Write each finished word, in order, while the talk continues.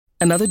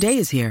Another day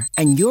is here,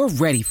 and you're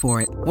ready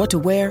for it. What to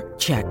wear?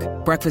 Check.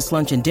 Breakfast,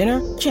 lunch, and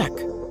dinner? Check.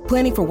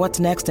 Planning for what's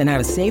next and how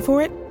to save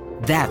for it?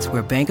 That's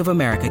where Bank of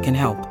America can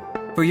help.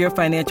 For your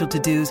financial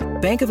to-dos,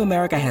 Bank of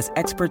America has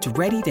experts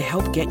ready to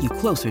help get you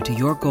closer to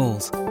your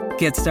goals.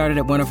 Get started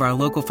at one of our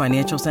local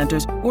financial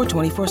centers or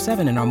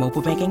 24/7 in our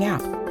mobile banking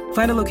app.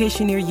 Find a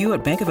location near you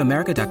at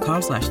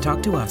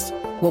bankofamerica.com/talktous.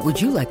 What would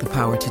you like the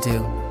power to do?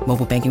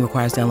 Mobile banking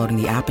requires downloading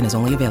the app and is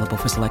only available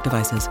for select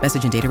devices.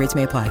 Message and data rates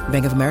may apply.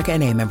 Bank of America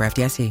N.A., member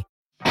FDIC.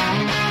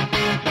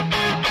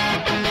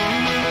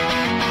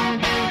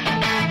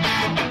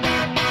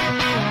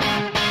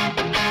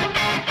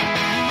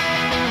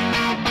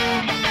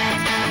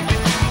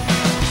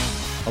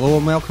 Hello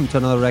and welcome to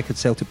another Record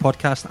Celtic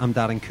podcast. I'm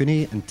Darren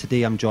Cooney and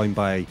today I'm joined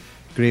by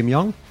Graham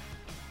Young.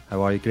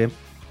 How are you, Graham?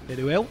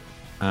 Very well.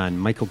 And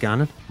Michael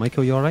Gannon.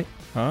 Michael, you alright?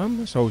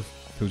 This all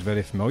feels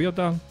very familiar,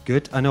 Dan.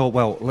 Good. I know.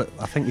 Well, look,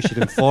 I think we should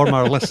inform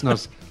our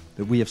listeners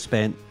that we have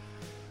spent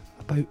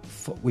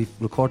we've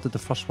recorded the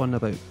first one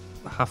about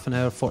half an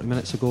hour, 40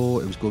 minutes ago.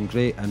 It was going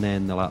great and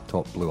then the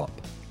laptop blew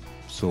up.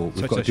 So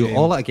we've got to do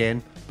all that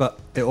again, but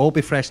it'll all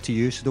be fresh to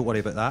you, so don't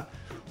worry about that.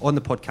 On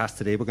the podcast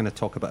today, we're going to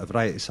talk about a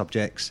variety of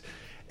subjects,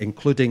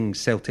 including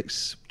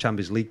Celtic's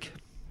Champions League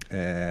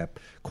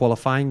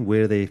qualifying,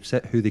 where they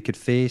sit, who they could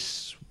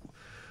face,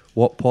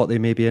 what pot they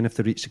may be in if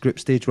they reach the group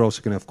stage. We're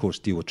also going to, of course,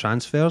 deal with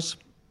transfers,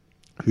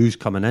 who's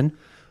coming in,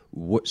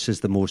 which is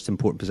the most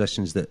important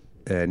positions that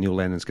Neil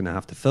Lennon's going to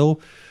have to fill.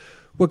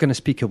 We're going to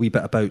speak a wee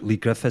bit about Leigh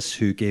Griffiths,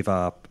 who gave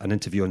an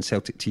interview on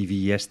Celtic TV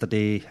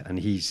yesterday, and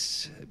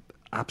he's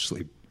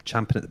absolutely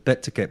champing at the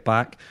bit to get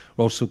back.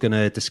 We're also going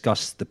to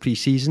discuss the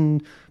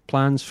pre-season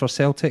plans for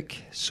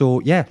Celtic.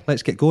 So, yeah,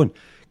 let's get going.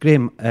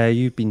 Graham,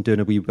 you've been doing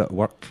a wee bit of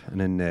work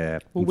and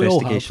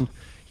investigation.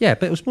 Yeah,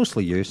 but it was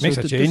mostly you. Makes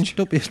a change.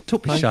 Don't be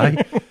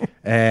shy.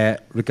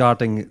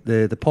 Regarding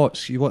the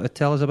pots, you want to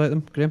tell us about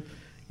them, Graham?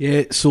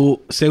 Yeah,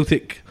 so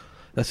Celtic,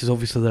 this is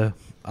obviously the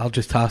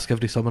arduous task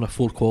every summer of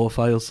 4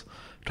 qualifiers,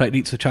 try to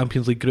reach the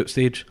Champions League group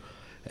stage.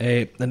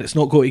 And it's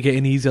not going to get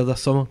any easier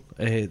this summer.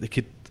 They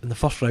could, in the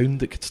first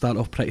round, it could start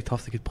off pretty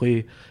tough. They could play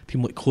a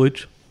team like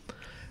Cluj,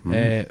 who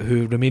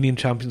are Romanian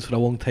champions for a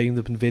long time.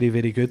 They've been very,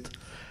 very good.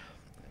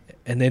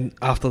 And then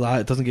after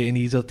that, it doesn't get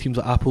any easier. Teams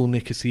like Apple,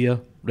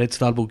 Nicosia, Red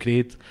Star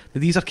Belgrade.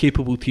 Now, these are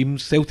capable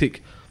teams.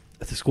 Celtic,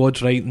 if the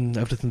squad's right and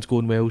everything's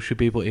going well, should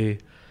be able to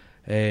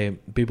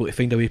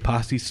find a way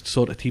past these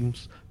sort of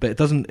teams. But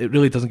it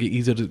really doesn't get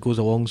easier as it goes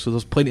along. So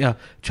there's plenty of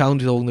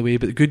challenges along the way.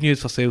 But the good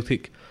news for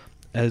Celtic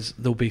is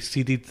they'll be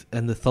seeded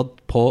in the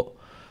third pot,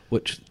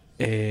 which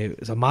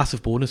is a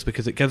massive bonus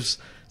because it gives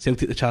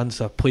Celtic the chance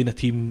of playing a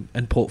team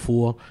in pot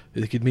 4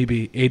 who they could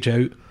maybe edge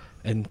out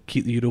and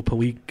keep the Europa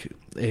League,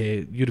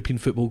 European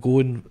football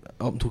going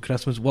up until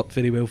Christmas. Worked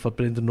very well for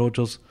Brendan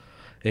Rodgers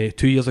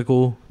 2 years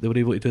ago. They were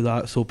able to do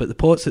that. So, but the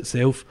pots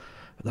itself,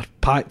 they're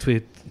packed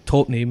with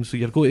top names. So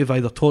you're going to have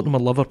either Tottenham or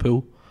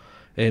Liverpool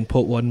in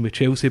pot 1 with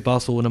Chelsea,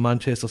 Barcelona,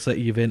 Manchester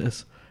City,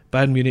 Juventus,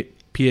 Bayern Munich,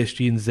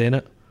 PSG and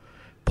Zenit.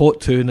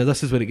 Pot 2, now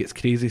this is where it gets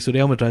crazy. So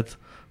Real Madrid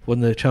won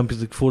the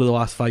Champions League 4 of the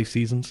last 5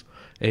 seasons.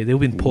 They'll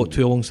be in pot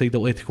 2 alongside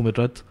Atletico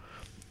Madrid.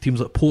 Teams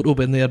like Porto will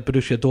be in there,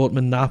 Borussia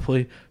Dortmund,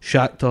 Napoli,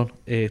 Shakhtar,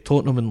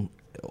 Tottenham and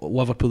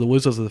Liverpool, the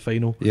losers of the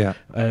final,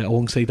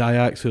 alongside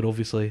Ajax, who are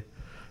obviously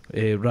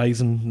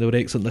rising. They were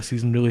excellent this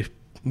season. Really,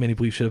 many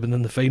believe should have been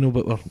in the final,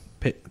 but were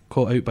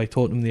caught out by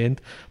Tottenham in the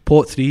end.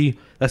 Pot 3,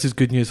 this is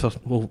good news for,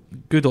 well,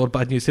 good or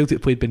bad news.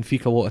 Celtic played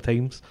Benfica a lot of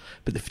times,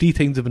 but the 3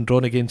 times they've been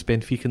drawn against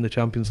Benfica in the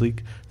Champions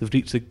League, they've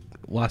reached the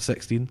last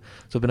 16.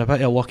 So it's been a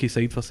bit of a lucky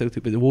side for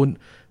Celtic, but they won't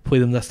play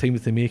them this time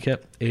if they make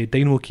it.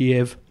 Dynamo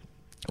Kiev,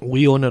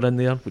 Lyon are in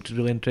there, which is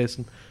really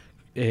interesting.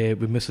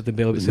 With Moussa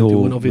Dembele, but Celtic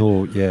won't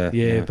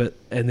have But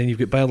and then you've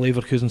got Bayer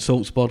Leverkusen,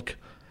 Salzburg,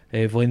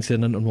 Valencia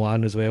and Inter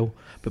Milan as well.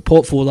 But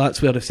pot 4,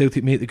 that's where if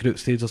Celtic make the group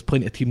stage, there's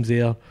plenty of teams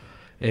there.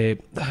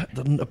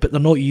 But they're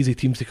not easy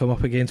teams to come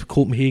up against.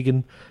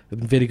 Copenhagen have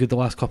been very good the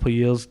last couple of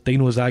years.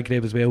 Dynamo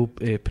Zagreb as well,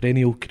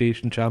 perennial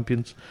Croatian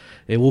champions.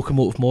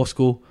 Lokomotiv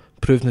Moscow,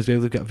 proven as well.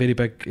 They've got a very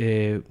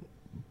big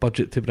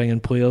budget to bring in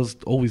players,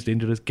 always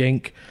dangerous.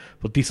 Genk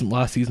were decent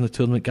last season in the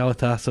tournament.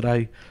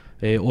 Galatasaray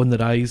on the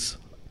rise,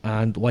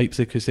 and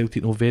Leipzig, who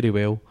Celtic know very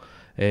well,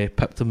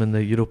 pipped them in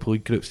the Europa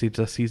League group stage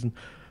this season.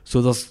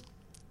 So there's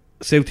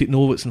Celtic know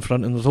what's in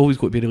front, and there's always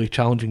got to be really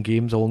challenging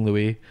games along the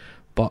way.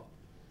 But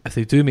if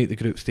they do make the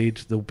group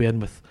stage, they'll be in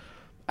with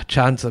a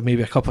chance of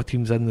maybe a couple of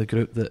teams in the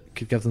group that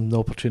could give them the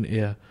opportunity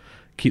of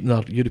keeping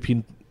their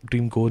European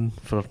dream going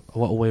for a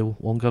little while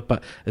longer.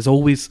 But as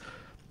always,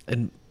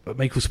 and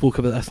Michael spoke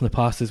about this in the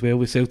past as well,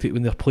 with Celtic,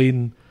 when they're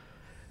playing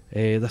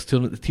this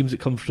tournament, the teams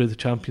that come through the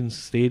Champions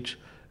stage,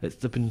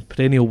 they've been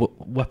perennial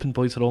whipping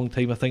boys for a long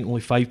time. I think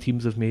only 5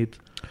 teams have made.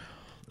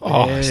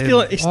 He's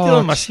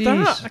stealing my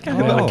stat. I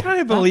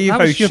can't believe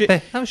how shit.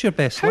 That was your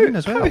best line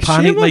as well. A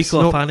panic,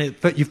 Michael, a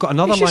panic. But you've got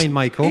another line,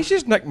 Michael. He's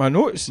just nicked my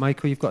notes.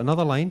 Michael, you've got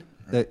another line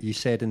that you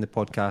said in the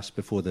podcast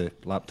before the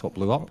laptop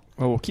blew up.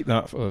 Well, we'll keep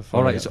that for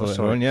all right,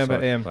 sorry.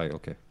 Right,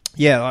 okay.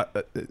 Yeah,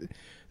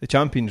 the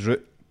Champions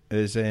route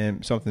is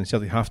something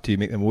Celtic have to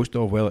make the most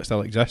of while it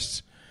still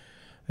exists,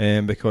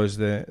 because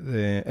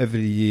the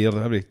every year,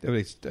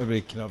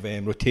 every kind of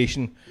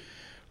rotation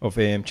of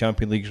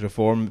Champions League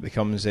reform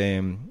becomes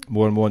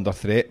more and more under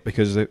threat,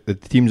 because the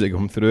teams that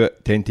come through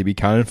it tend to be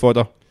cannon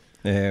fodder.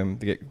 They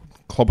get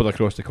clobbered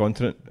across the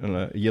continent on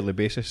a yearly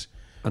basis.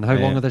 And how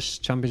long of this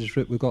Champions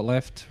route we've got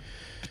left,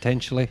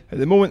 potentially? At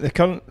the moment, the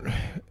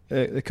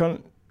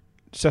current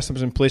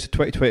system's in place.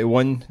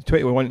 2021 to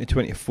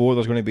 2024,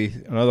 there's going to be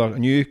a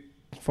new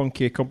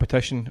funky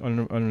competition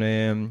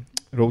on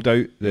rolled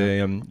out. At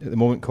the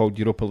moment called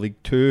Europa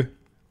League 2,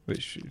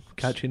 which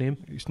catchy name.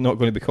 It's not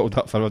going to be called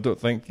that for. I don't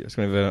think it's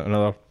going to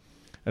be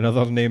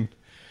another name.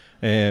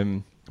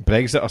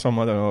 Brexit or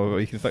something. I don't know.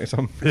 You can think of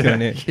some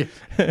kind of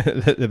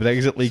the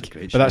Brexit League,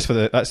 but that's for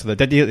the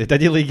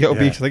Diddy League. It'll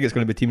be. I think it's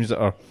going to be teams that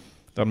are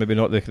maybe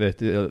not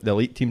the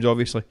elite teams,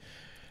 obviously.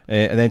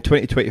 And then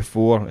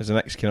 2024 is the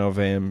next kind of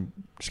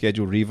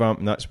schedule revamp,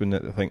 and that's when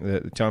I think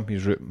the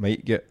Champions route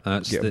might get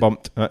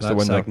bumped. That's the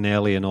one.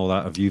 Agnelli and all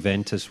that of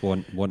Juventus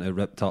want it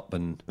ripped up,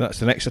 and that's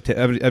the next.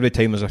 Every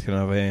time there's a kind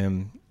of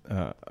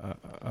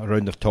a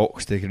round of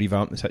talks to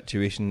revamp the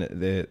situation,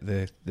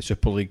 the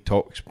Super League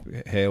talks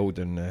held,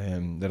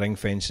 and the ring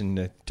fencing,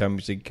 the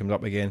Champions League comes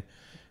up again.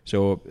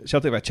 So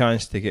Celtic have a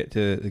chance to get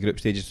to the group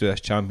stages through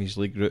this Champions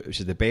League route, which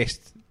is the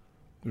best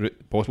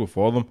route possible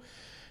for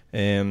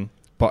them.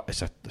 But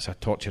it's a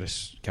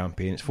torturous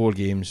campaign. It's 4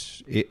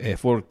 games,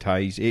 4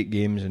 ties, 8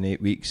 games in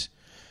 8 weeks.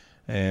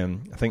 I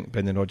think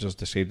Brendan Rodgers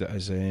described it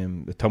as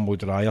the tumble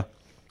dryer.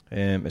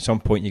 At some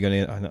point you're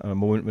going to a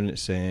moment when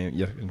it's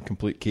you're in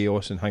complete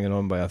chaos and hanging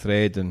on by a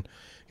thread and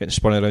getting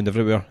spun around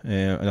everywhere.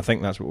 And I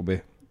think that's what we'll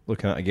be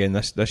looking at again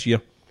this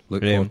year.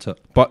 Look forward to it.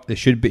 But they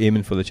should be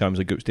aiming for the Champions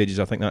League group stages.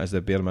 I think that is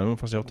the bare minimum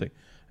for Celtic.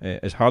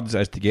 As hard as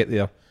it is to get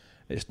there,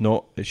 it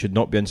should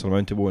not be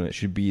insurmountable, and it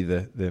should be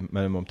the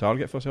minimum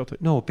target for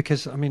Celtic. No,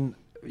 because I mean,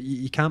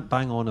 you can't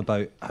bang on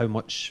about how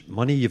much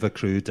money you've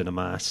accrued and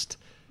amassed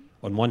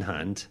on one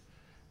hand,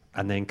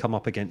 and then come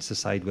up against the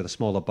side with a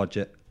smaller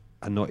budget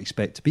and not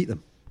expect to beat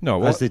them.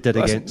 No, as they did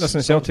against.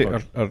 Listen, Celtic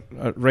are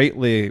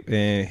rightly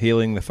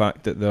hailing the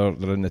fact that they're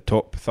in the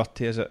top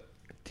 30 as it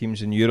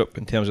teams in Europe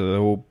in terms of the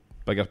whole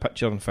bigger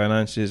picture and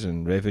finances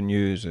and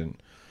revenues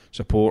and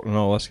support and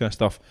all this kind of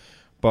stuff.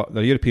 But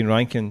their European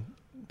ranking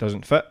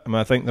doesn't fit. I mean,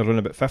 I think they're running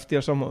about 50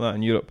 or something like that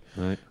in Europe.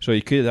 Right. So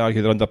you could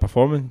argue they're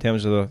underperforming in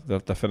terms of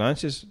their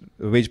finances.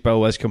 The wage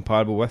bill is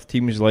comparable with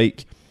teams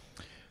like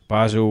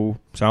Basel,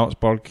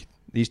 Salzburg.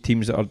 These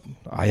teams that are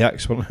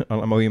Ajax aren't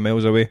a million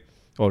miles away.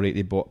 Alright,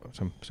 they bought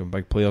some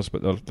big players,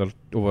 but their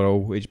overall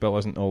wage bill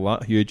isn't all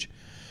that huge.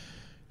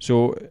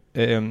 So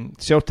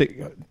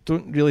Celtic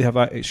don't really have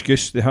that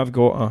excuse. They have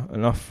got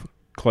enough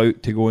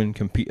clout to go and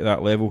compete at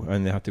that level,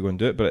 and they have to go and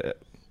do it.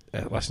 But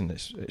listen,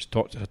 it's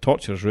a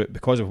torturous route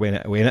because of when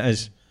it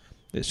is.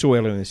 It's so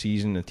early in the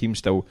season, the team's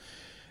still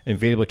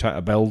invariably trying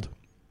to build.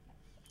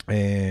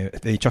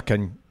 They chuck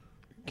in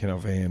kind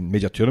of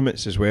major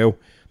tournaments as well.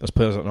 There's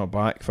players that are not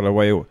back for a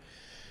while.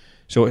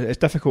 So it's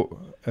difficult,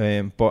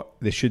 but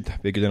they should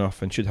be good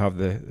enough and should have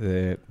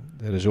the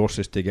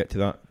resources to get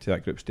to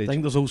that group stage. I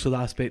think there's also the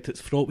aspect it's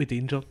fraught with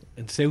danger.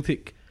 In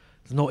Celtic,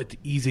 there's not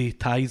easy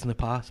ties in the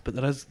past, but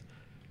there has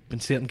been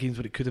certain games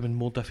where it could have been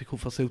more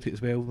difficult for Celtic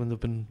as well when they've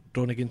been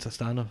drawn against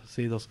Astana.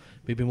 Say there's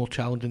maybe more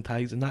challenging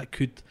ties, and that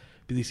could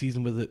be the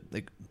season where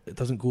it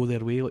doesn't go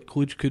their way. Like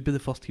Cluj could be the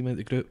first team out of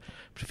the group.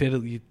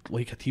 Preferably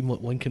like a team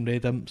like Lincoln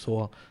Red Imps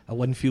or a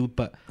Linfield.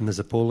 And there's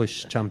a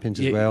Polish champions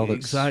as well. That's,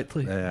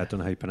 exactly. I don't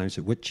know how you pronounce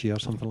it, Witchy or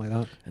something like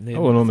that. And then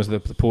all I know is the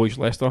Polish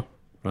Leicester.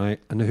 Right.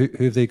 And who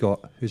have they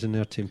got? Who's in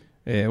their team?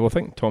 Well, I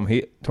think Tom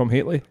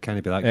Haitley. Can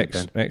he be that good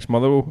then?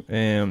 Ex-Motherwell.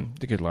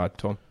 The good lad,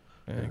 Tom.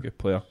 Good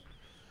player.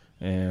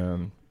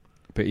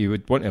 But you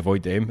would want to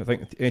avoid them. I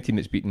think any team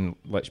that's beaten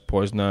Lech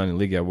Poznan and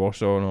Legia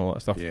Warsaw and all that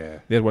stuff,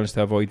 they're ones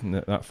to avoid in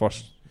that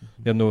first.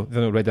 They're no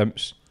Red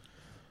Imps.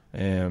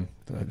 The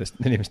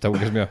name still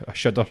gives me a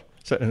shudder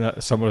sitting in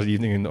that summer's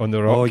evening on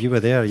the rock. Oh, you were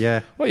there,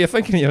 yeah. Well, you're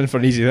thinking you're in for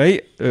an easy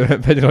night.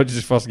 Brendan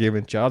Rodgers' first game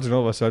in charge, and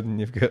all of a sudden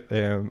you've got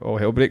all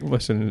hell breaking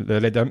loose, and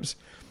the Red Imps,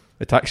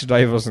 the taxi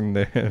drivers and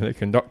the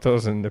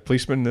conductors and the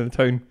policemen in the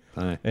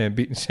town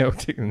beating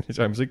Celtic in the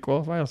Champions League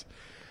qualifiers.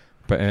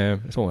 But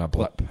it's only a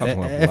blip.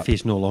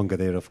 Effie's no longer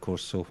there, of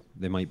course, so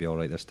they might be all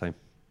right this time.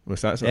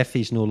 What's that?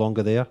 Effie's no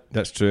longer there.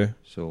 That's true.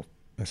 So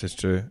this is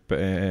true. But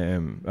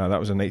that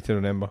was a night to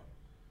remember.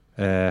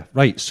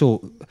 Right,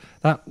 so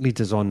that leads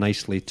us on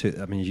nicely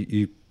to, I mean,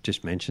 you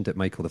just mentioned it,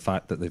 Michael, the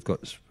fact that they've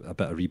got a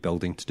bit of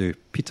rebuilding to do.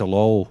 Peter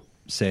Lawwell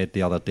said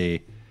the other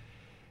day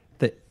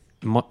that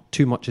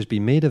too much has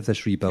been made of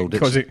this rebuild.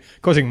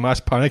 Causing mass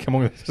panic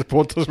among the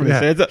supporters when he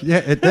said it. Yeah,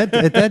 it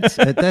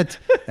did.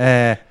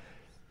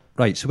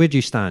 Right, so where do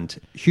you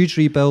stand? Huge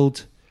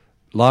rebuild,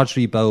 large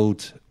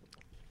rebuild,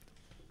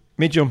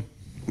 medium.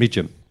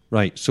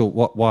 Right. So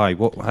why?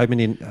 How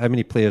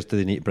many players do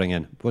they need to bring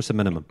in? What's the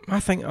minimum? I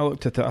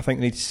looked at it. I think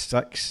they need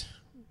six.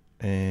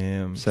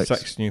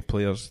 Six new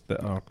players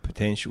that are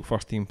potential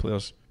first team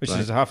players, which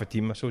is half a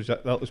team. I suppose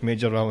that was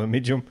major rather than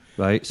medium.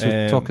 Right.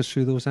 So talk us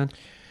through those then.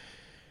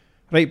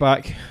 Right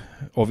back,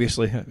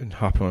 obviously, I've been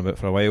harping on about it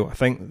for a while. I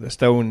think they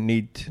still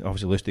need,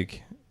 obviously, Lustig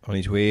on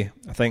his way.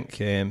 I think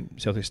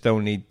Celtic still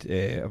need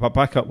a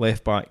backup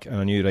left back and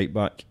a new right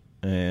back.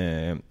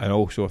 And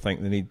also I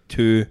think they need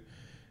 2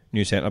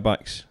 new centre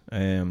backs.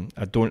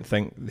 I don't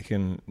think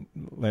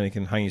Lenny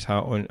can hang his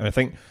hat on. And I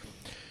think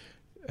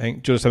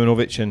Juraj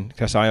Simonovic and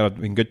Chris Ajer have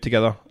been good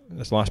together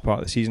this last part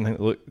of the season. I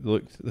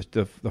think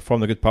they're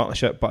formed a good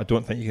partnership, but I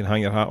don't think you can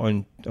hang your hat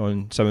on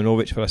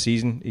Simonovic for a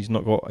season. He's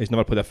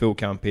never played a full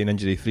campaign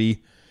injury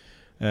free.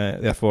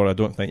 Therefore, I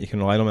don't think you can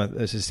rely on him.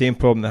 It's the same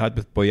problem they had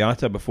with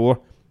Boyata before.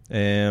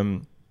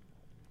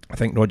 I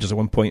think Rodgers at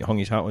one point hung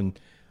his hat on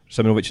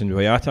Simonovic and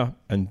Boyata,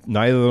 and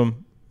neither of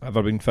them have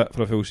ever been fit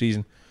for a full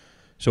season.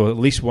 So at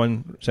least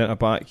one centre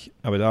back,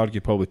 I would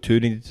argue probably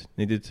 2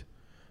 needed,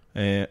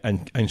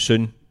 and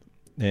soon.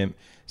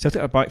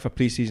 Celtic are back for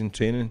pre-season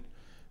training.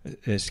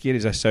 As scary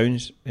as this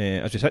sounds,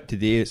 as we sit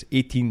today, it's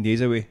 18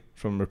 days away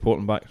from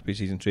reporting back to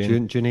pre-season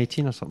training. June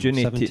 18 or something?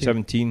 June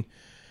 17.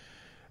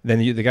 Then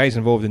the guys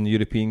involved in the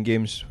European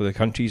games for the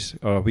countries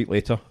are a week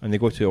later, and they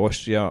go to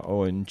Austria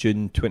on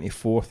June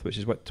 24th, which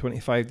is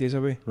 25 days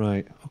away.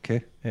 Right,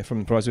 okay.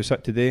 From as we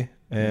sit today.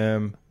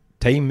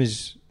 Time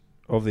is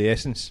of the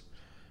essence.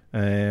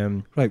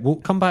 Right, we'll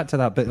come back to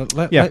that, but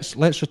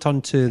let's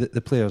return to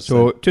the players.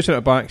 So 2 centre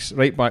backs,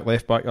 right back,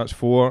 left back, that's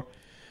 4.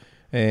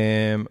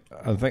 I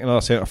think another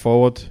centre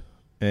forward.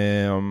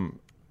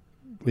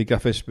 Lee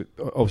Griffiths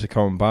obviously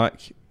coming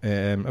back.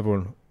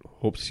 Everyone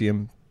hopes to see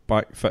him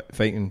back fit,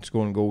 fighting,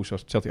 scoring goals for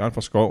Celtic and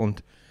for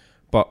Scotland,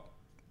 but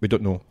we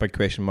don't know. Big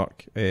question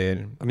mark.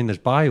 I mean, there's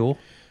Bio.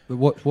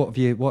 What have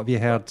you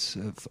heard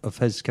of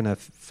his kind of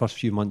first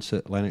few months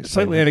at Lennox?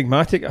 Slightly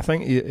enigmatic. I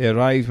think he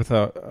arrived with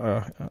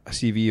a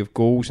CV of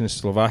goals in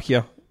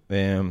Slovakia.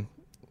 No,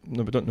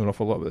 we don't know an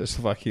awful lot about the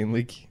Slovakian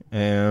league.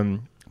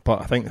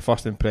 But I think the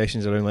first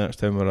impressions around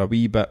Lennoxtown were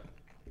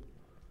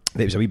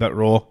it was a wee bit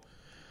raw.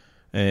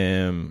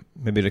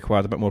 Maybe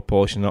required a bit more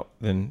polishing up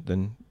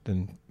than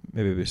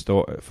maybe we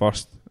thought at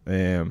first.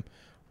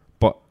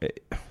 But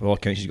with all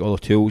accounts, he's got all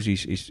the tools.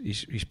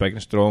 He's big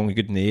and strong. He's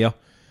good in the air.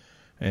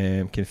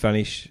 Can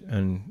finish,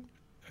 and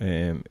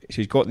so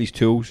he's got these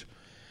tools.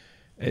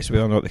 It's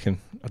whether or not they can.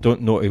 I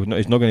don't know.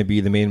 He's not going to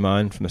be the main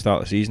man from the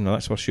start of the season.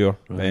 That's for sure.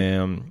 Right.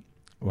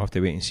 We'll have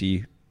to wait and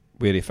see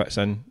where he fits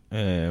in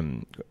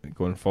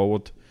going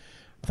forward.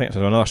 I think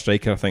another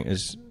striker I think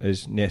is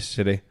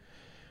necessary.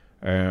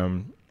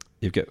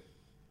 You've got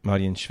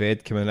Marian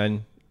Shved coming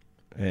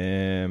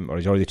in, or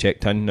he's already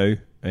checked in now.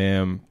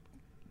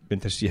 Been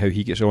to see how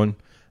he gets on.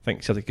 I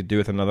think Celtic could do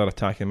with another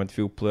attacking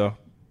midfield player.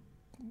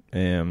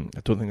 I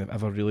don't think they've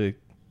ever really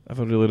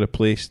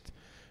replaced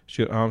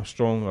Stuart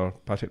Armstrong or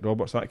Patrick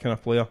Roberts, that kind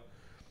of player.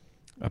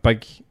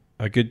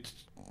 A good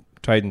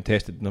tried and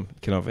tested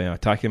kind of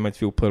attacking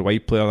midfield player,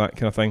 wide player, that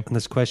kind of thing. And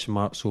there's question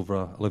marks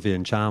over Olivier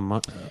Ntcham,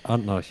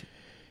 aren't there?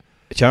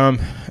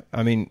 Ntcham,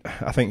 I mean,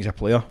 I think he's a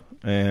player.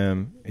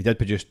 He did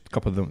produce a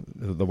couple of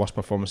the worst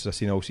performances I've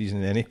seen all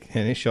season in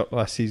any shirt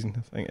last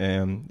season. I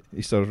think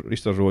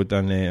Easter Road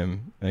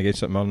and against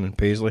St Mirren and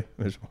Paisley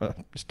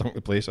stunk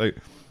the place out.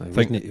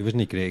 He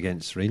wasn't great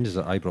against Rangers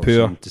at Ibrox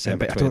in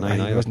December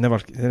 29. He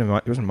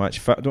wasn't match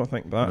fit, I don't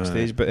think, by that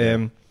stage.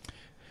 But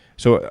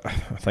so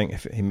I think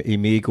if he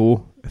may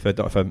go if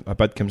a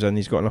bid comes in,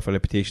 he's got enough of a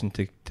reputation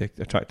to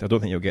attract. I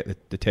don't think he'll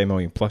get the 10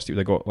 million plus that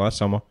they got last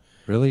summer.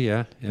 Really?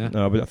 Yeah.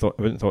 No, I wouldn't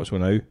have thought so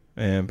now.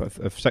 But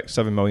if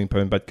 £6-7 million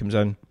bid comes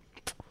in,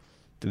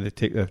 do they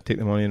take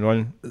the money and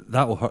run?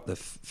 That will hurt the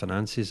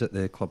finances at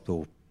the club,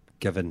 though,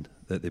 given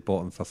that they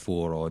bought him for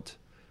 4 odd.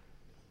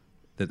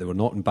 That they were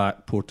not in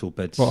back portal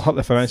bids. Well, hurt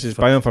the finances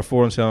buying him for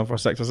 4 and selling him for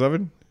 6 or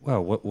 7.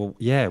 Well,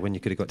 yeah. When you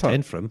could have got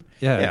 10 from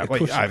him, of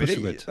course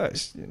you would.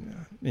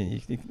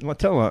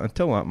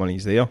 Until that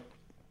money's there.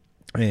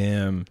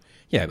 But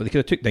they could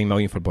have took 9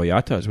 million for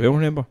Boyata as well.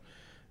 Remember?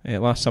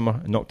 Last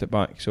summer and knocked it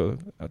back. So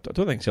I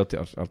don't think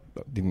Celtic are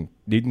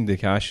needing the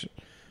cash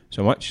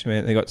so much. I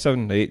mean, they got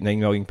 7, 8, 9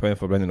 million pound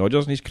for Brendan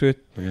Rodgers and his crew.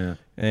 Yeah.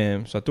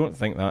 So I don't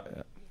think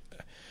that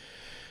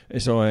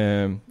it's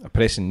a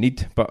pressing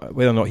need. But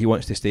whether or not he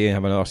wants to stay and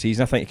have another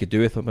season, I think he could do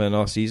with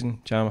another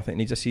season. Jam, I think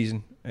needs a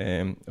season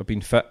of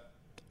being fit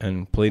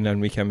and playing in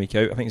week out.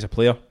 I think he's a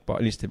player, but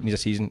at least he needs a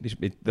season. This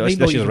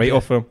is a write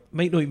off for him.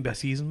 Might not even be a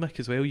season, Mick,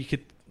 as well. You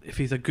could, if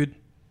he's a good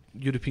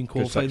European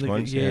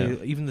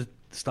qualifier, even the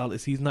start of the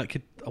season, that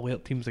could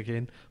alert teams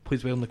again.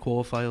 Plays well in the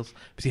qualifiers,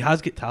 but he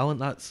has got talent.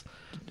 That's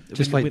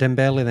just like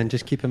Dembele. Then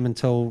just keep him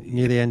until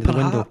near the end of the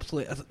window.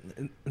 Like,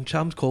 and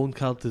Cham's calling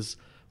card is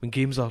when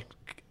games are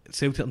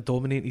Celtic and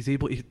dominate, he's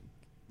able to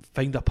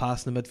find a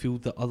pass in the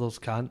midfield that others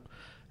can't.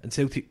 And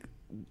Celtic,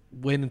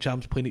 when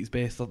Cham's playing at his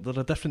best, they're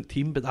a different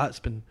team. But that's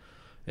been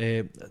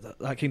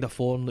that kind of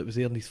form that was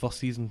there in his first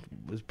season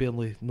was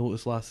barely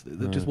noticed last.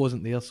 It just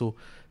wasn't there. So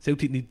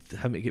Celtic need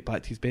him to get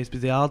back to his best, but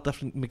they are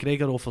different.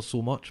 McGregor offers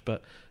so much,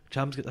 but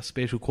Cham's got a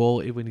special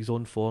quality when he's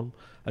on form.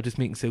 I just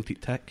making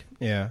Celtic tick.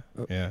 Yeah.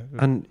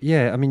 And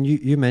I mean,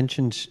 you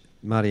mentioned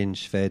Marian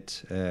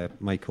Shved,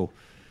 Michael.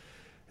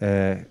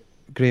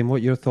 Graham, what are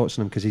your thoughts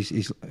on him? Because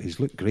he's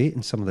looked great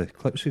in some of the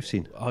clips we've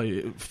seen.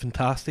 Oh,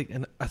 fantastic.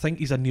 And I think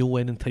he's a Neil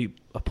Lennon type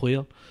of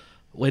player.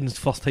 Lennon's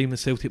first time as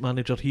Celtic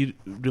manager, he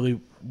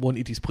really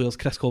wanted his players,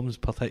 Chris Commons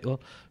in particular,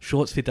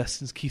 shots for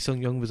distance. Ki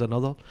Sung-young was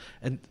another.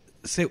 And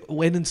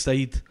Lennon's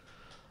side,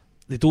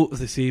 they don't have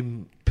the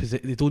same.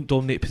 They don't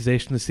dominate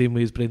possession the same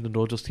way as Brendan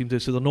Rodgers' team do.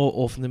 So they're not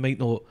often. They might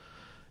not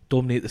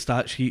dominate the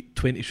stat sheet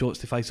 20 shots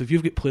to 5. So if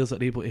you've got players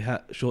that are able to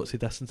hit shots of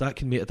distance, that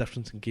can make a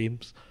difference in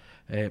games.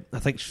 I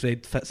think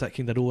Shred fits that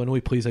kind of role. I know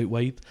he plays out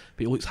wide,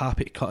 but he looks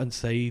happy to cut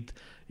inside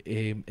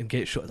and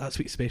get shot. That's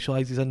what he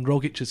specialises in.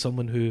 Rogic is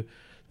someone who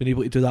been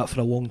able to do that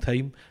for a long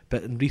time,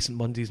 but in recent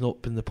months he's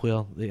not been the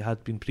player that he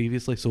had been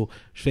previously. So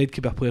Shred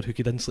could be a player who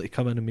could instantly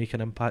come in and make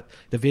an impact.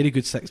 They're very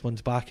good 6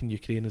 months back in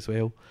Ukraine as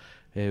well,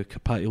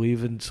 Patty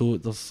leaving, so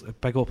there's a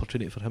big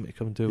opportunity for him to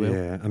come and do well.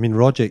 Yeah, I mean,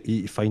 Rogic,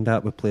 you find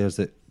that with players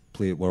that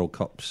play at World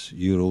Cups,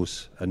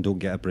 Euros, and don't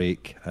get a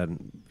break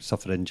and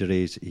suffer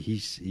injuries.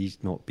 He's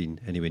not been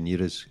anywhere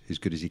near as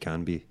good as he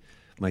can be,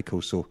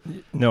 Michael. So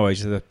no,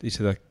 he's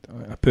had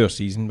a poor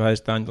season by his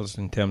standards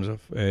in terms of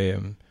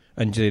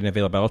injury and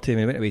availability. I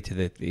mean, he went away to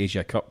the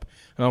Asia Cup,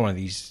 another one of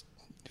these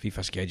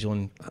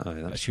FIFA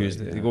scheduling issues.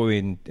 Right, yeah. They go away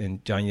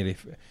in January,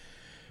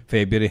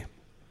 February,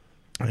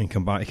 and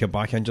come back. He came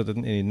back injured,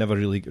 didn't he? He never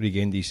really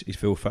regained his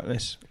full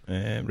fitness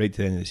right to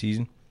the end of the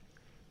season.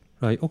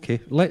 Right,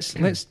 okay. Let's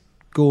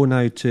go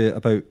now to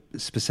about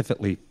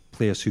specifically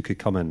players who could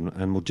come in,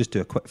 and we'll just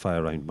do a quick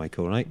fire round,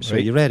 Michael. Right? So, are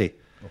you ready?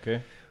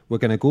 Okay. We're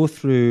going to go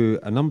through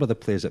a number of the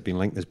players that have been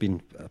linked. There's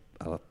been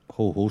a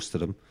whole host of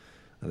them.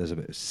 There's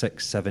about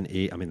 6, 7,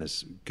 8. I mean,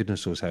 there's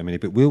goodness knows how many,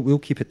 but we'll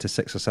keep it to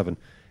 6 or 7.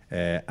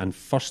 And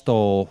first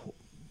off,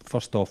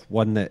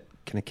 one that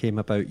kind of came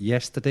about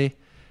yesterday,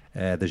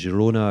 the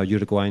Girona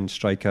Uruguayan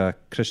striker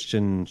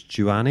Christian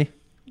Giuani.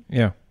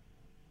 Yeah.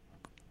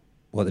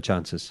 What are the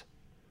chances?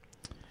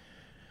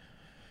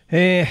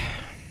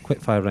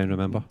 Quick fire round,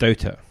 remember?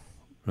 Doubt it.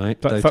 Right,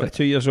 But doubt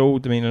 32 years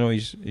old. I mean, I know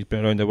he's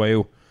been around a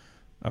while.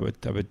 I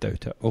would doubt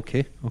it.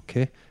 Okay.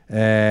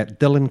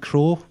 Dylan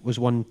Crowe was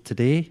one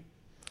today.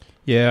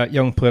 Yeah,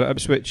 young player at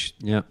Ipswich.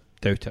 Yeah.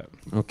 Doubt it.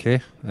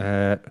 Okay.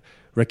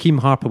 Raheem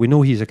Harper, we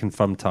know he's a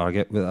confirmed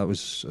target. That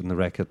was on the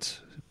record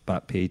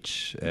back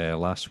page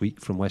last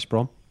week from West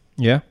Brom.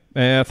 Yeah,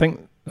 I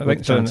think they're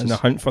in the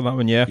hunt for that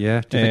one. Yeah.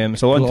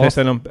 It's a lot of interest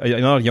in him.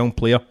 Another young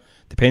player.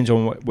 Depends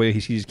on where he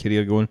sees his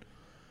career going.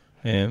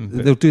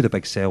 They'll do the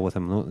big sell with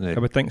him, don't they? I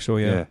would think so.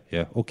 Yeah.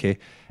 Okay.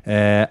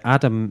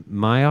 Adam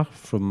Meyer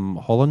from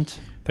Holland.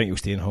 I think he'll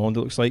stay in Holland.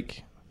 It looks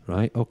like.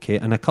 Right, okay.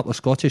 And a couple of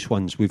Scottish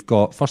ones. We've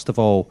got, first of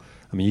all,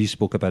 I mean, you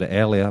spoke about it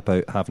earlier,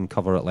 about having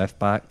cover at left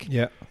back.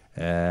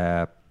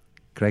 Yeah.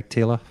 Greg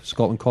Taylor,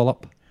 Scotland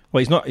call-up. Well,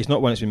 he's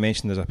not one that's been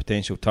mentioned as a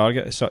potential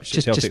target as such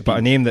at Celtic, but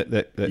a name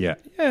that yeah,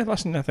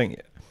 listen, I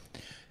think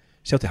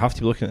Celtic have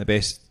to be looking at the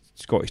best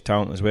Scottish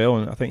talent as well,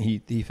 and I think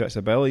he fits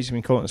the bill. He's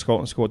been calling the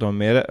Scotland squad on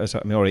merit.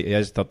 Alright, he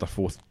is third or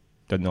fourth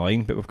down the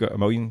line, but we've got a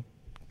million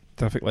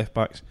terrific left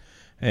backs.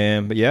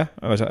 But yeah,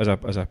 as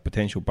a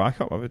potential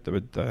backup, I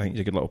think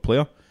he's a good little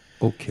player.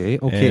 Okay.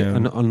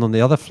 And on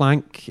the other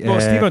flank,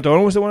 Stephen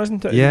O'Donnell was the one,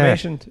 isn't it? Yeah. You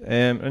mentioned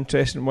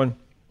interesting one.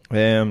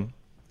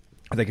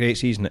 Had a great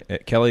season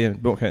at Kelly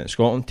and Broken at the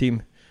Scotland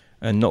team,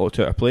 and not looked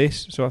out of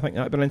place. So I think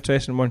that'd be an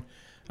interesting one.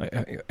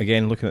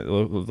 Again, looking at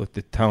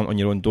the talent on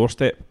your own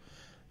doorstep.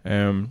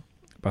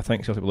 But I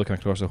think Celtic will be looking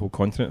across the whole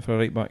continent for a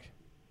right back.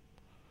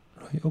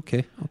 Right.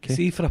 Okay.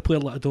 See, for a player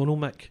like O'Donnell,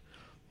 Mick,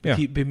 yeah,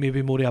 he'd be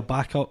maybe more of a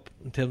backup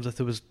in terms of if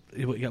there was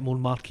able to get more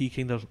marquee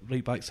kind of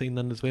right back signing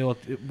in as well. Or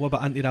what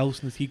about Andy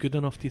Ralston? Is he good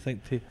enough, do you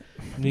think, to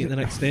make the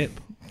next step?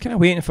 Kind of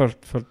waiting for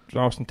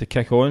Ralston to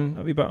kick on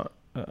a wee bit.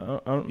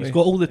 Aren't He's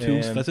got all the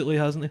tools physically,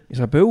 hasn't he? He's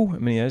a bull. I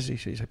mean, he is.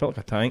 He's built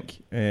like a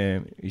tank.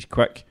 He's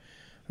quick.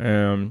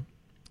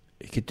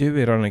 He could do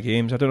a run of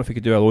games. I don't know if he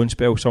could do a loan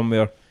spell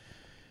somewhere,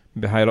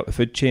 maybe higher up the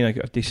food chain. I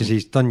got a decent. Because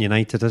he's done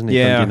United, hasn't he?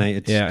 Yeah, done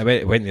United. Yeah.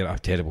 It went there at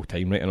a terrible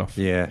time, right enough.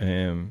 Yeah.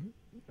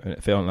 And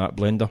it fell in that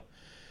blender.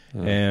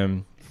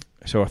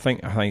 So I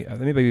think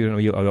maybe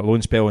a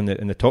loan spell in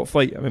the top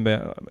flight.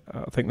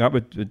 I think that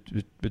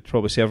would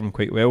probably serve him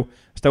quite well.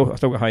 I still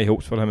got high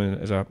hopes for him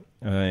as a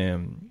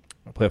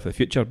player for the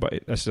future,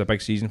 but this is a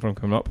big season for him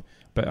coming up.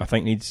 But I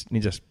think needs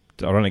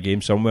a run of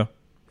game somewhere.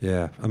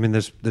 Yeah, I mean,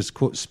 there's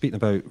quotes speaking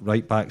about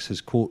right backs.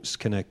 His quotes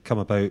kind of come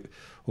about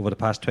over the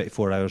past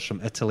 24 hours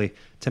from Italy.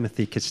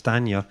 Timothy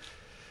Castagna,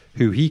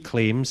 who he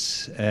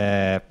claims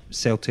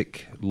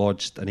Celtic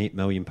lodged an £8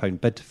 million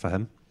bid for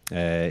him.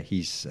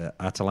 He's at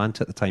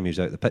Atalanta at the time he was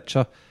out of the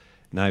picture.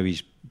 Now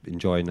he's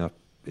enjoying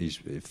his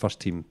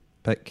first team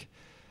pick.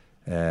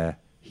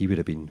 He would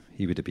have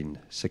been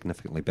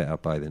significantly better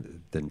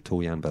than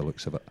Tojan by the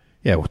looks of it.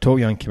 Yeah, well,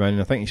 Tojan came in,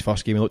 and I think his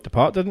first game he looked the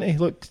part, didn't he?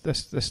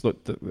 This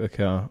looked like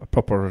a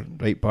proper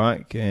right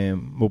back,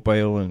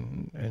 mobile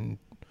and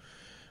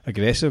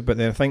aggressive. But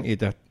then I think he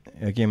had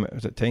a game.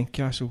 Was it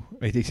Tynecastle?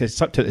 Right, he said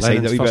up to the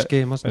side a wee first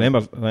bit. game, wasn't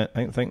it?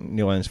 I think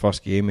Neil Lennon's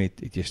first game. You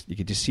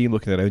could just see him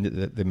looking around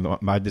at the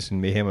madness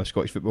and mayhem of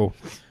Scottish football,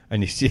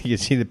 and you could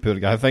see the poor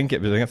guy. I think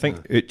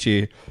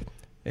Uche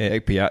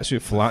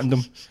Ikpeazu flattened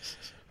him.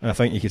 And I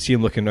think you could see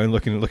him looking around,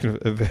 looking.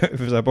 If it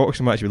was a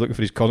boxing match, he'd be looking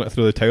for his corner to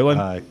throw the towel in.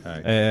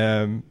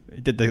 Aye.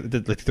 He did the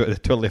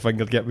twiddly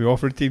finger to get me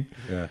offered team,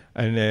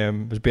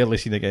 and was barely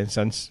seen again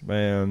since.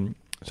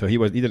 So he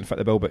didn't fit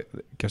the bill, but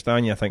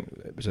Castagna, I think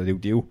it was a real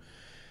deal.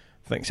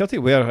 I think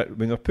Celtic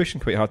they're pushing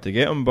quite hard to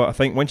get him, but I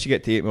think once you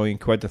get to £8 million,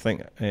 I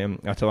think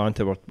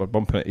Atalanta were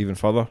bumping it even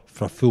further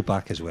for a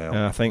fullback as well.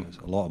 I think it's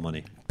a lot of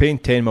money. Paying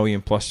 10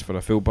 million plus for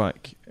a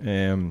fullback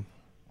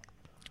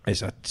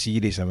is a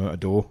serious amount of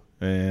dough.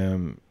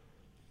 I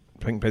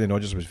think Brendan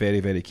Rodgers was very,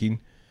 very keen.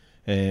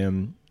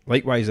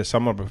 Likewise, this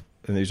summer,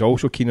 and he was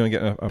also keen on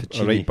getting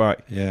a right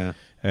back. Yeah.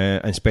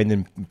 And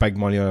spending big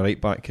money on a right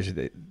back, because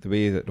the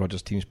way that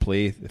Rodgers' teams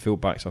play, the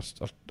fullbacks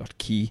are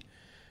key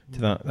to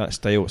that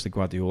style. It's the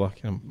Guardiola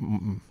kind of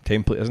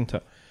template, isn't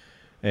it?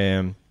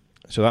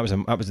 So that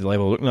was the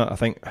level looking at. I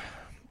think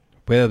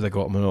whether they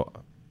got him or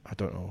not, I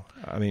don't know.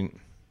 I mean,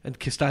 and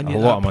Castagna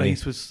at that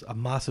price was a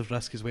massive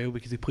risk as well,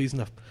 because he plays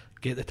in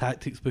get the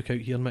tactics book out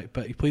here, Mick,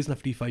 but he plays in a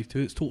 3-5-2.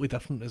 It's totally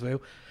different as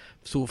well.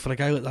 So for a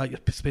guy like that, you're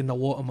spending a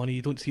lot of money.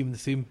 You don't see him in the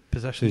same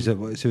position. So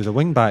he was a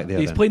wing back there.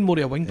 He's playing more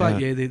of a wing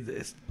back. Yeah,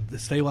 the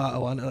style at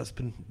Atalanta that's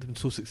been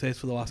so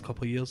successful the last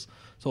couple of years.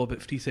 It's all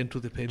about free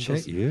central defenders.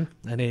 Check you.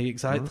 And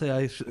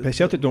exactly. But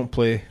Celtic don't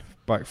play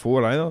back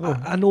four either, though.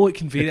 I know it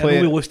can vary.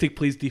 I know Lustig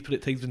plays deeper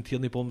at times when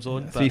Tierney bombs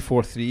on.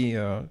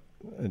 3-4-3.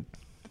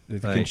 They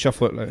can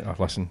shuffle it like,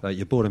 listen. Right,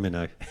 you're boring me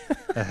now.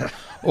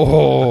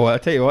 I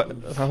tell you what,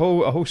 a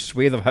whole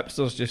swathe of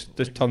hipsters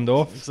just turned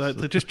off.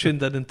 Exactly, just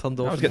tuned in and turned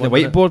off. I was getting the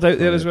whiteboard out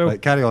there as well.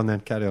 Right, carry on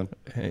then, carry on.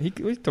 He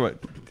talking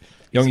about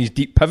Youngie's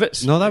deep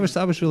pivots. No, that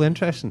was really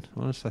interesting,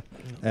 honestly.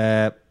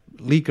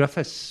 Lee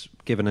Griffiths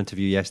gave an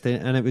interview yesterday,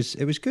 and it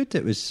was good.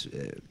 It was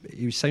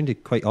he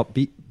sounded quite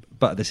upbeat,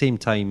 but at the same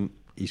time,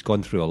 he's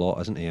gone through a lot,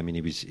 hasn't he? I mean,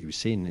 he was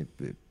saying,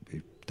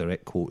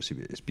 direct quotes,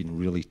 it's been a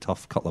really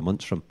tough couple of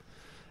months from.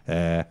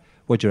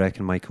 What do you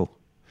reckon, Michael?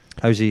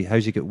 How's he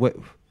got?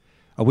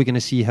 Are we going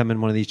to see him in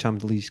one of these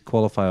Champions League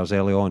qualifiers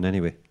early on?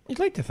 Anyway, you'd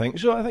like to think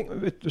so. I think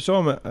we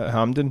saw him at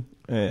Hampden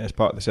as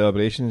part of the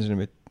celebrations, and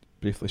we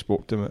briefly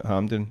spoke to him at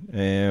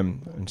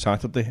Hampden on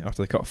Saturday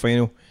after the cup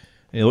final.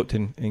 And he looked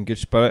in good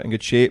spirit and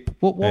good shape.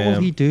 What will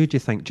he do? Do you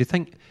think? Do you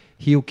think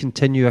he'll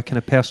continue a kind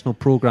of personal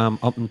programme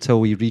up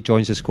until he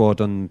rejoins the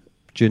squad on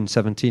June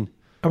 17?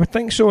 I would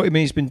think so. I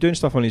mean, he's been doing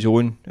stuff on his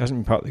own. He hasn't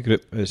been part of the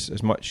group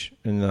as much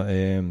in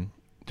the.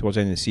 Towards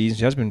the end of the season,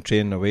 he has been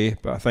training away,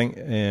 but I think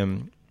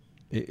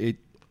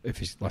if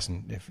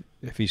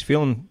he's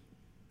feeling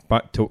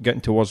back to getting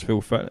towards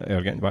full fit,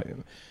 or getting back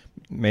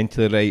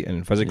mentally right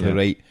and physically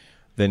right,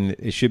 then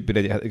he should be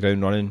ready to hit the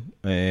ground running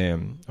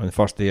on the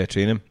first day of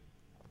training.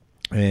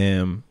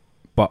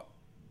 But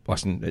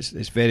listen,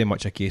 it's very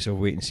much a case of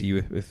wait and see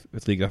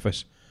with Lee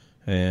Griffiths.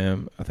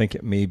 I think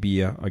it may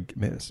be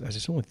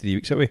it's only 3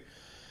 weeks away.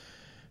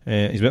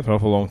 He's been out for an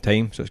awful long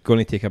time, so it's going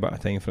to take a bit of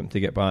time for him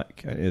to get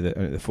back into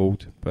the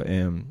fold. But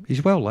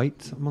he's well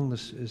liked among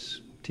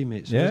his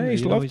teammates. Yeah,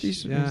 he's loved.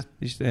 He's loved.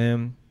 He's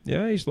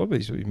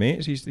his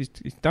mates. He's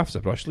daft as a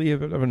brush. Lee,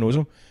 everyone knows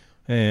him.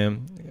 A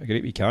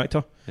great wee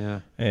character. Yeah.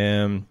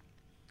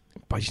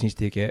 But he just needs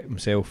to get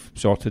himself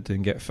sorted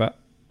and get fit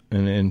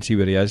and see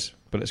where he is.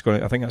 But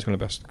I think that's going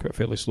to be quite a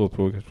fairly slow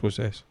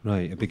process.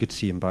 Right, it'd be good to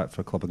see him back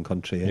for club and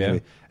country.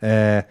 Anyway,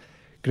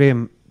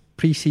 Graham.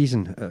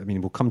 Pre-season, I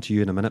mean, we'll come to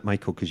you in a minute,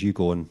 Michael, because you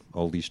go on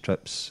all these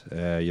trips.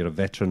 You're a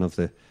veteran of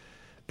the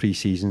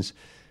pre-seasons.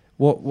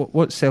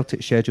 What's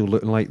Celtic's schedule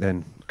looking like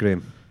then,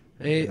 Graham?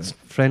 It's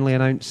friendly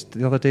announced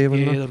the other day,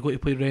 wasn't it? They're going to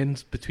play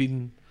Rennes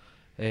between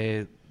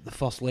the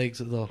first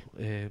legs of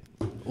their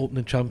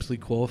opening Champions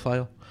League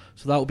qualifier.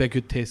 So that'll be a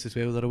good test as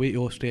well. They're away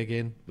to Austria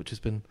again, which has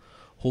been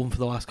home for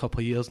the last couple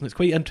of years. And it's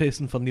quite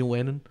interesting for Neil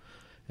Lennon.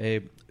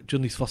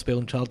 During his first spell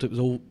in charge, it was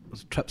all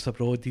trips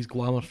abroad, these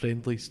glamour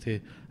friendlies to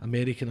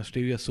America and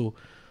Australia. So,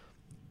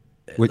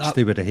 which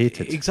they would have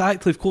hated.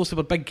 Exactly. Of course, they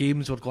were big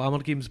games, or glamour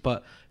games,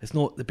 but it's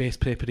not the best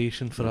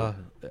preparation for a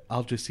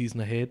arduous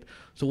season ahead.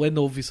 So when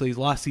obviously his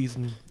last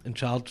season in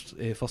charge,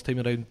 first time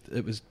around,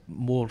 it was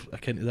more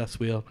akin to this,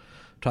 where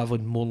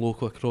travelling more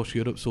local across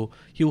Europe. So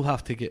he'll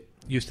have to get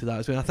used to that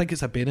as well. I think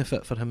it's a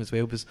benefit for him as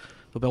well, because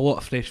there'll be a lot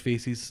of fresh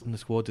faces in the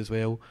squad as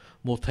well,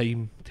 more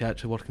time to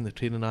actually work in the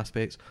training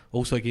aspects.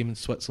 Also a game in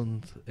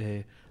Switzerland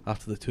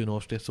after the two in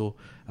Austria, so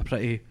a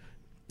pretty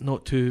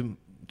not too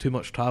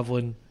much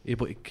travelling,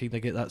 able to kind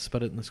of get that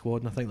spirit in the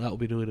squad, and I think that'll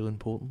be really, really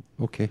important.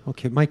 Okay,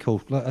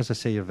 Michael, as I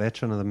say, you're a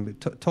veteran of them.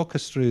 Talk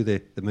us through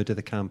the mood of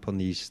the camp on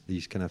these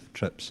kind of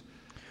trips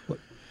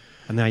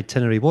and the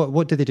itinerary.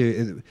 What do they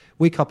do?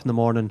 Wake up in the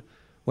morning.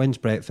 When's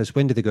breakfast?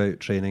 When do they go out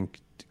training?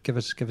 Give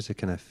us a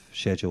kind of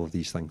schedule of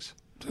these things.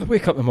 They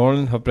wake up in the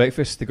morning, have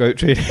breakfast, they go out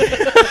training.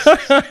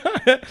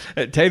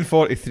 At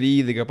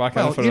 10:43, they go back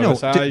in for a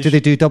massage. Do they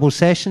do double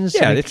sessions?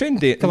 Yeah, they train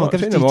give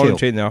us in the morning,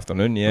 train in the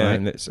afternoon. Yeah, right.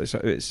 And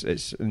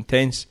it's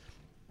intense.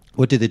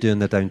 What do they do in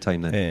their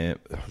downtime then?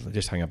 They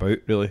just hang about,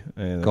 really.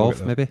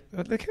 Golf, maybe?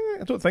 I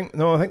don't think.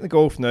 No, I think the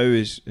golf now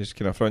is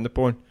kind of frowned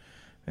upon.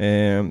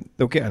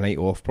 They'll get a night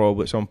off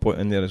probably at some point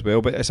in there as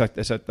well. But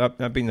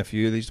I've been a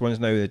few of these ones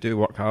now. They do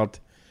work hard.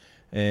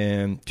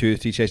 2 or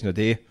 3 sessions a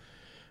day.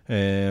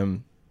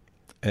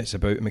 It's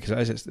about,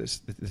 because it's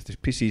the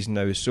pre-season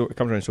now it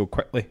comes around so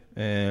quickly.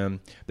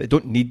 They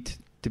don't need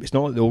to, it's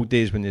not like the old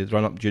days when they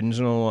run up dunes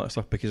and all that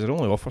stuff, because they're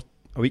only off for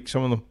a week,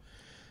 some of them.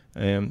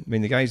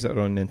 The guys that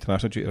are on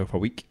international duty are off a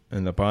week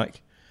and they're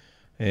back.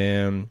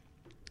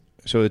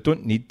 So they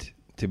don't need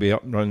to be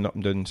running up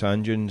and down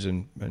sand dunes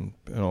and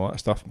all that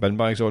stuff, bin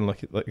bags on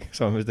like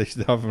some of us used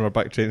to have in our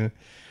back training,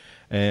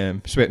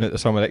 sweating out the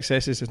summer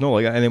excesses. It's not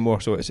like that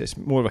anymore. So it's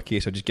more of a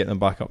case of just getting them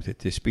back up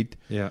to speed.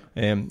 Yeah.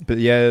 But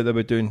yeah, they'll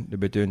be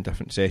doing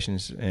different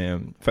sessions,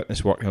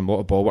 fitness work and a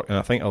lot of ball work, and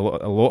I think a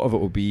lot of it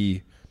will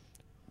be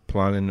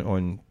planning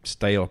on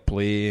style of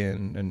play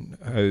and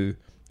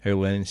how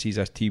Lennon sees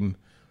his team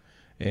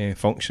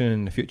function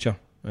in the future.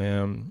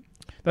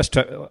 This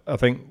trip, I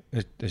think,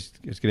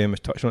 as Graham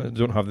has touched on, they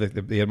don't have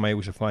the air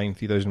miles of flying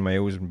 3,000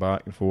 miles and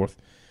back and forth.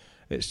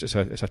 It's just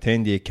a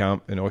 10-day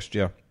camp in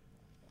Austria,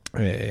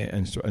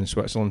 in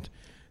Switzerland,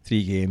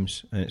 3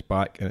 games, and it's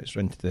back and it's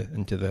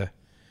into the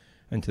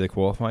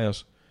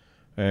qualifiers.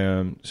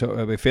 So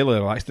it'll be fairly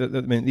relaxed.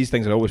 These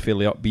things are always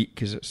fairly upbeat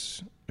because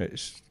it's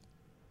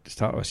the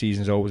start of a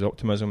season is always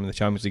optimism, and the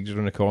Champions League's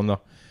around the corner.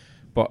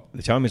 But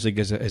the Champions League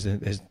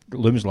is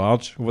looms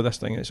large over this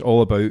thing. It's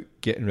all about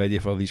getting ready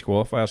for these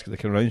qualifiers because they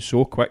come around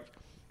so quick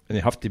and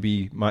they have to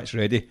be match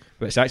ready.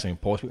 But it's actually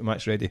impossible to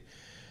match ready.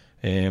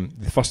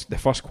 The first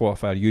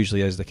qualifier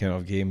usually is the kind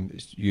of game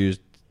that's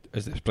used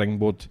as the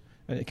springboard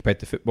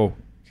compared to football.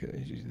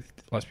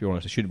 Let's be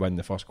honest, they should win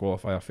the first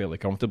qualifier fairly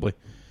comfortably,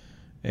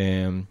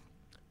 and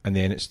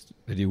then it's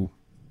the real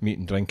meat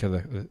and drink of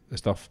the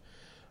stuff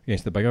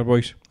against the bigger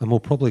boys. And we'll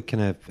probably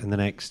kind of, in the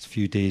next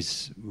few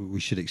days, we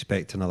should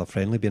expect another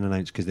friendly being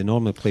announced, because they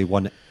normally play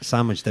one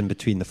sandwiched in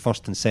between the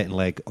first and second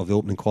leg of the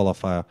opening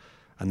qualifier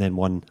and then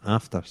one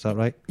after. Is that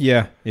right?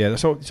 Yeah.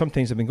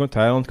 Sometimes they've been going to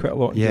Ireland quite a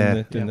lot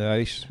doing the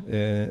Irish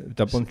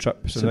Dublin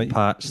trip. So St.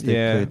 Pat's, they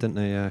played, didn't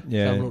they?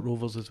 Yeah. Shamrock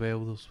Rovers as well.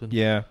 Those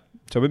yeah.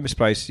 So I wouldn't be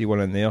surprised to see one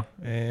in there.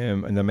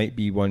 And there might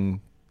be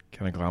one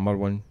kind of glamour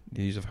one.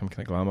 They usually have kind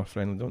of glamour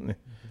friendly, don't they?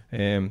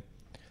 Mm-hmm.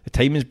 The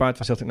timing's bad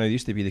for Celtic now. It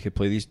used to be they could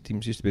play, these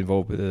teams used to be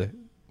involved with the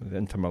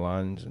Inter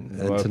Milans and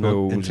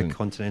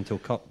Intercontinental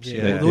Cups.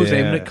 Those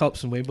Emirates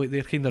Cups and Wembley,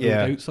 they're kind of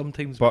rolled out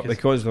sometimes. But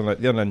because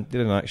they're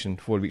in action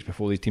 4 weeks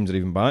before these teams are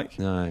even back.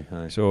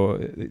 Aye. So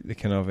they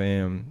kind of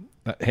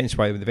hence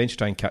why they eventually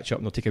try and catch up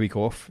and they'll take a week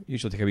off.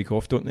 Usually take a week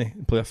off, don't they,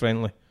 and play a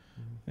friendly.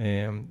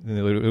 Then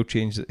they'll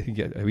change that they can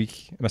get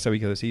miss a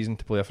week of the season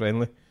to play a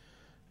friendly,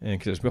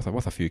 because it's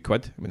worth a few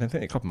quid. I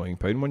think £2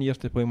 million one year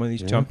to play one of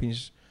these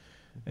champions.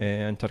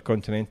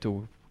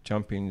 Intercontinental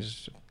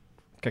champions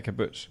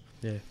kickabouts.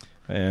 Yeah.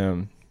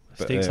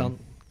 Stakes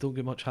don't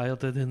get much higher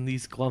than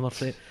these glamour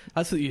set.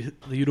 That's what the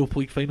Europa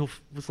League final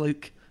was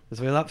like as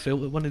well. That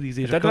felt like one of these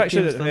Asia Cup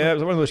games. It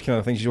was one of those kind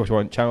of things you watch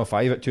on Channel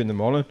 5 at 2 in the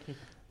morning.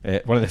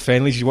 One of the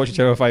friendlies you watch on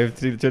Channel 5 at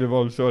 2 in the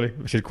morning. Sorry,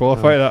 we should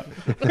qualify that.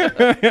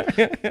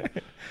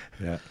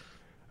 Yeah.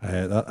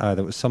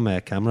 There was some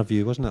camera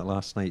view, wasn't it,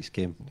 last night's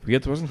game?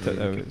 Weird, wasn't it?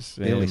 It was,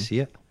 barely see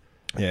it.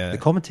 Yeah, the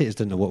commentators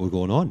didn't know what was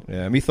going on.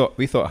 Yeah, and we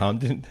thought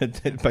Hampden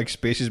had big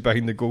spaces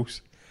behind the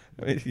goals.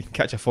 I mean, you can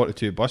catch a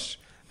 42 bus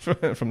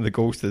from the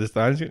goals to the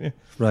stands, couldn't you?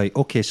 Right.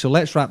 Okay. So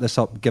let's wrap this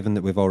up. Given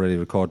that we've already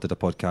recorded a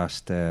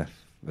podcast,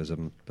 as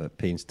I'm at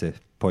pains to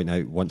point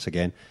out once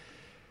again,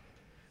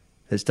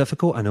 it's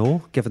difficult. I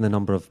know, given the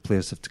number of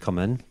players that have to come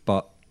in,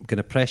 but I'm going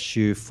to press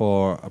you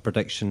for a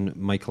prediction,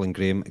 Michael and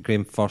Graham.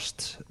 Graham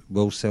first.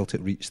 Will Celtic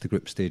reach the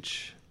group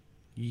stage?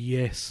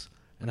 Yes.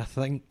 And I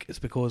think it's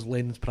because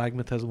Lennon's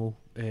pragmatism will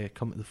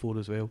come to the fore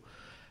as well.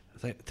 I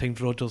think at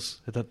times Rodgers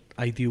had an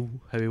ideal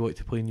how he wanted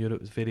to play in Europe.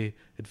 It was very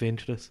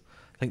adventurous.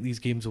 I think these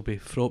games will be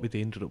fraught with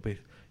danger. It'll be,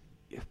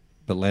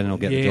 but Lennon will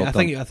get the job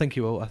done. I think he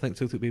will. I think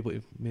Celtic will be able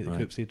to make the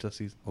group stage this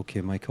season.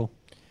 Okay, Michael.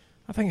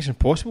 I think it's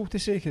impossible to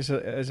say because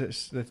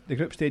the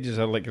group stages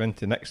are like going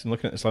to Nix and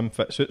looking at the slim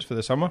fit suits for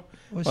the summer.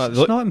 Well,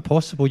 it's not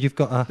impossible. You've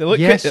got a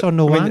yes quite, or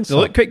no answer. They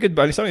look quite good,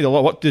 but it's something a lot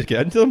of work to do to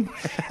get into them.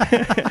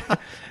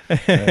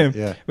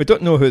 We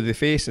don't know who they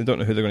face and don't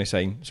know who they're going to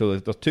sign. So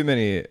there's too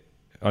many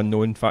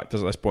unknown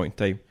factors at this point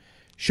in time.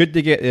 Should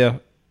they get there,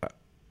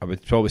 I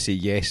would probably say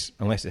yes,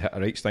 unless they hit a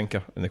right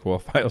stinker in the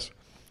qualifiers.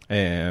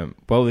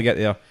 Will they get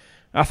there?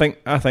 I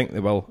think they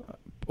will,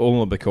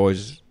 only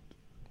because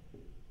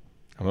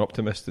I'm an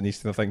optimist in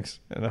these kind of things,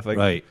 and I think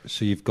right.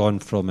 So you've gone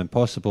from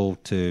impossible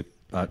to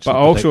actually. But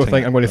I also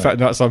think I'm going to fit in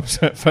that some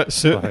fit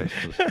suit. Right.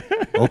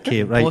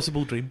 Okay, right.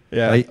 Possible dream.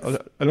 Yeah, right.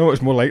 I know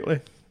it's more likely.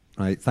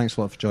 Right, thanks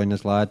a lot for joining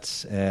us,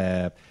 lads.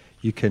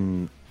 You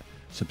can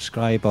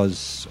subscribe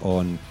us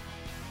on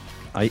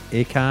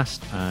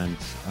Acast and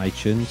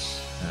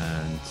iTunes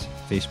and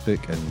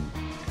Facebook and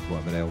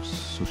whatever else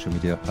social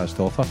media has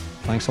to offer.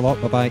 Thanks a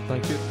lot. Bye bye.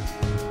 Thank you.